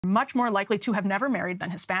much more likely to have never married than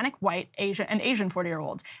Hispanic, white, Asian, and Asian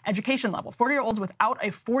 40-year-olds. Education level. 40-year-olds without a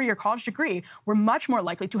 4-year college degree were much more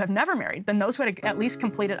likely to have never married than those who had at least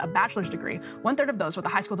completed a bachelor's degree. 1/3 of those with a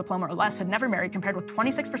high school diploma or less had never married, compared with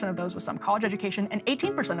 26% of those with some college education and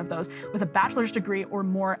 18% of those with a bachelor's degree or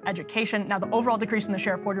more education. Now, the overall decrease in the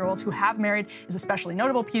share of 40-year-olds who have married is especially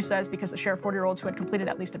notable, Pew says, because the share of 40-year-olds who had completed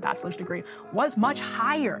at least a bachelor's degree was much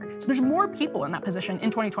higher. So there's more people in that position in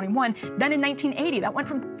 2021 than in 1980. That went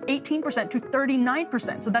from 18% to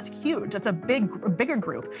 39%. So that's huge. That's a bigger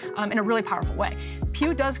group in a really powerful way.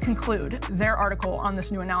 Pew does conclude their article on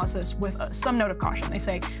this new analysis with some note of caution. They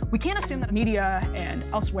say, we can't assume that the media and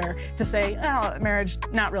elsewhere to say, oh, marriage,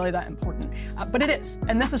 not really that important. But it is.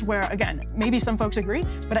 And this is where, again, maybe some folks agree,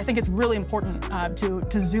 but I think it's really important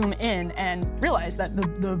to zoom in and realize that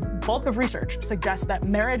the bulk of research suggests that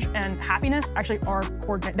marriage and happiness actually are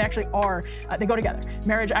coordinated. They actually are, they go together.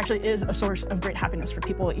 Marriage actually is a source of great happiness for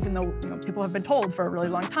people, even though people have been told for a really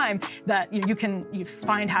long time that you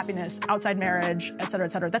find happiness outside marriage, et cetera,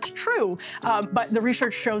 et cetera. That's true, but the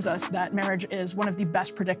research shows us that marriage is one of the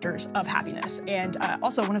best predictors of happiness, and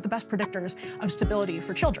also one of the best predictors of stability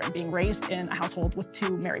for children being raised in a household with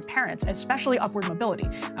 2 married parents, especially upward mobility.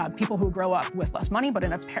 People who grow up with less money, but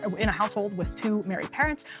in a household with 2 married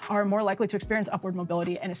parents are more likely to experience upward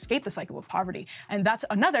mobility and escape the cycle of poverty. And that's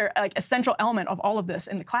another essential element of all of this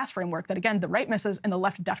in the class framework that, again, the right misses and the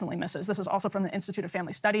left definitely misses. This is also from the Institute of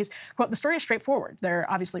Family Studies. Quote, the story is straightforward. They're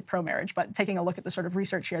obviously pro-marriage, but taking a look at the sort of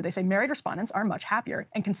research here, they say married respondents are much happier,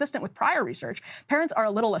 and consistent with prior research, parents are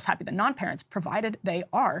a little less happy than non-parents, provided they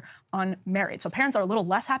are unmarried. So parents are a little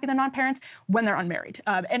less happy than non-parents when they're unmarried.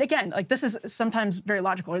 And again, this is sometimes very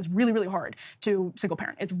logical. It's really, really hard to single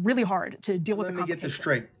parent. It's really hard to deal with the complications. Let me get this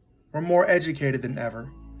straight. We're more educated than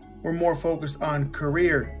ever. We're more focused on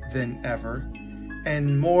career than ever.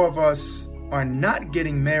 And more of us are not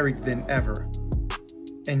getting married than ever.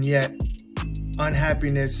 And yet,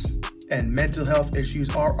 unhappiness and mental health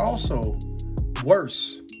issues are also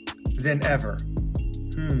worse than ever.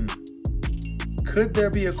 Could there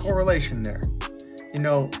be a correlation there? You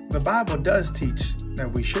know, the Bible does teach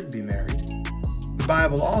that we should be married. The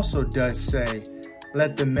Bible also does say,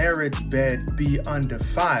 let the marriage bed be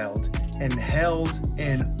undefiled and held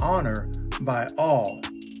in honor by all.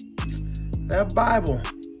 That Bible,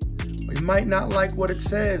 we might not like what it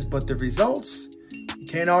says, but the results, you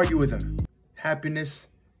can't argue with them. Happiness,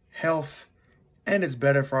 health, and it's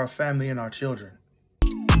better for our family and our children.